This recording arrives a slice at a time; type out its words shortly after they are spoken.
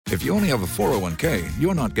If you only have a 401k,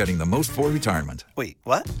 you're not getting the most for retirement. Wait,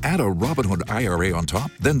 what? Add a Robinhood IRA on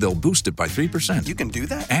top, then they'll boost it by 3%. You can do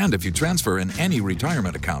that? And if you transfer in any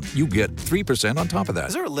retirement account, you get 3% on top of that.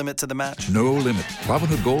 Is there a limit to the match? No limit.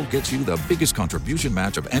 Robinhood Gold gets you the biggest contribution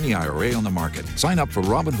match of any IRA on the market. Sign up for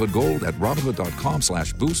Robinhood Gold at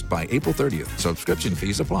Robinhood.com/boost by April 30th. Subscription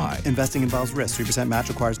fees apply. Investing involves risk. 3% match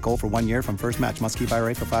requires gold for 1 year from first match. Must keep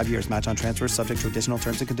IRA for 5 years. Match on transfers subject to additional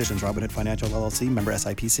terms and conditions. Robinhood Financial LLC, member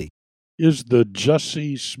SIPC. Is the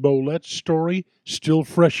Jussie Smollett story still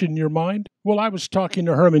fresh in your mind? Well, I was talking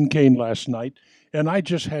to Herman Cain last night, and I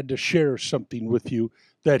just had to share something with you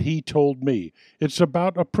that he told me. It's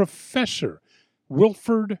about a professor,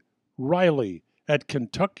 Wilford Riley, at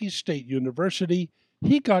Kentucky State University.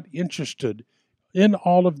 He got interested in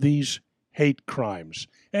all of these hate crimes,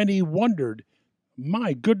 and he wondered,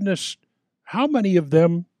 my goodness, how many of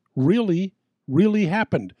them really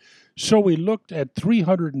happened? So we looked at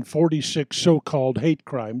 346 so-called hate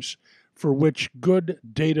crimes for which good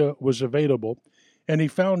data was available, and he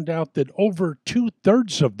found out that over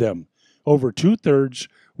two-thirds of them,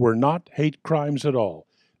 were not hate crimes at all.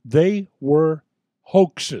 They were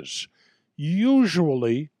hoaxes,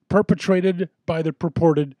 usually perpetrated by the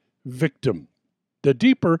purported victim. The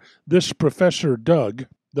deeper this professor dug,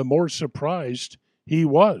 the more surprised he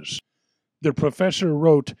was. The professor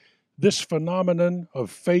wrote, "This phenomenon of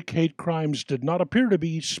fake hate crimes did not appear to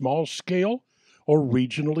be small-scale or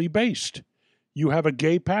regionally based. You have a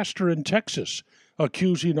gay pastor in Texas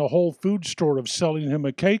accusing a Whole Foods store of selling him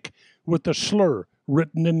a cake with a slur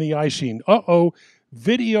written in the icing.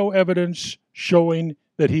 Video evidence showing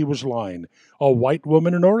that he was lying. A white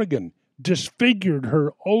woman in Oregon disfigured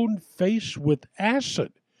her own face with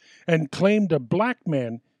acid and claimed a black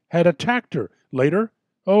man had attacked her. Later,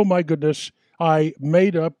 oh my goodness, I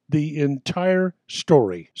made up the entire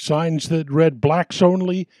story. Signs that read blacks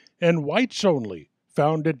only and whites only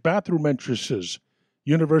found at bathroom entrances.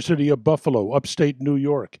 University of Buffalo, upstate New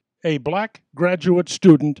York. A black graduate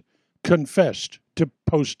student confessed to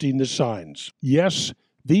posting the signs." Yes,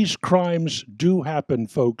 these crimes do happen,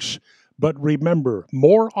 folks, but remember,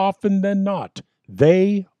 more often than not,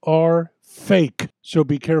 they are fake. So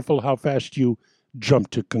be careful how fast you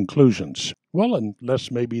jump to conclusions. Well,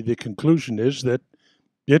 unless maybe the conclusion is that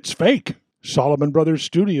it's fake. Solomon Brothers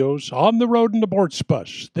Studios, on the road in the Bortz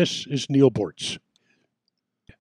bus. This is Neil Bortz.